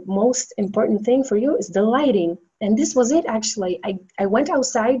 the most important thing for you is the lighting. And this was it, actually. I went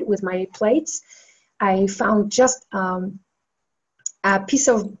outside with my plates. I found just a piece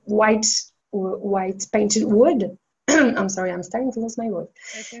of white white painted wood. I'm sorry, I'm starting to lose my voice.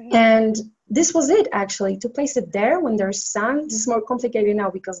 Okay. And this was it, actually, to place it there when there's sun. This is more complicated now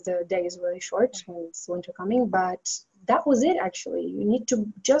because the day is really short and it's winter coming, but that was it, actually. You need to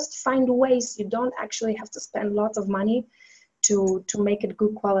just find ways. You don't actually have to spend lots of money to make it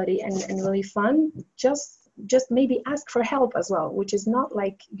good quality and really fun. Just maybe ask for help as well, which is not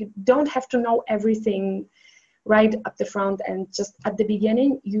like you don't have to know everything right up the front and just at the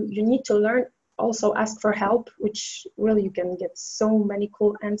beginning. You need to learn. Also ask for help, which really you can get so many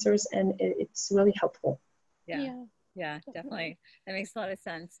cool answers, and it's really helpful. Yeah, definitely. That makes a lot of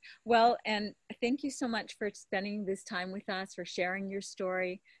sense. Well, and thank you so much for spending this time with us, for sharing your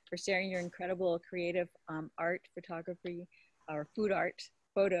story, for sharing your incredible creative art photography or food art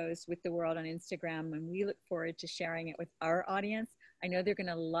photos with the world on Instagram. And we look forward to sharing it with our audience. I know they're going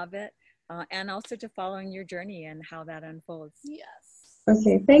to love it, and also to following your journey and how that unfolds. Yes.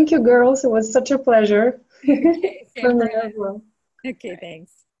 Okay, thank you, girls. It was such a pleasure. Okay, For me as well. Okay,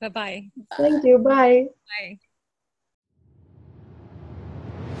 thanks. Bye-bye. Thank you. Bye. Bye.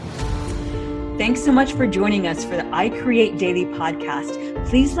 Thanks so much for joining us for the I Create Daily podcast.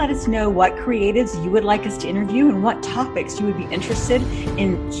 Please let us know what creatives you would like us to interview and what topics you would be interested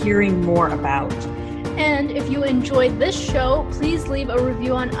in hearing more about. And if you enjoyed this show, please leave a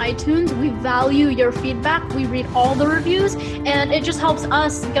review on iTunes. We value your feedback. We read all the reviews, and it just helps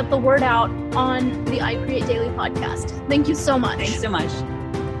us get the word out on the I Create Daily podcast. Thank you so much. Thanks so much.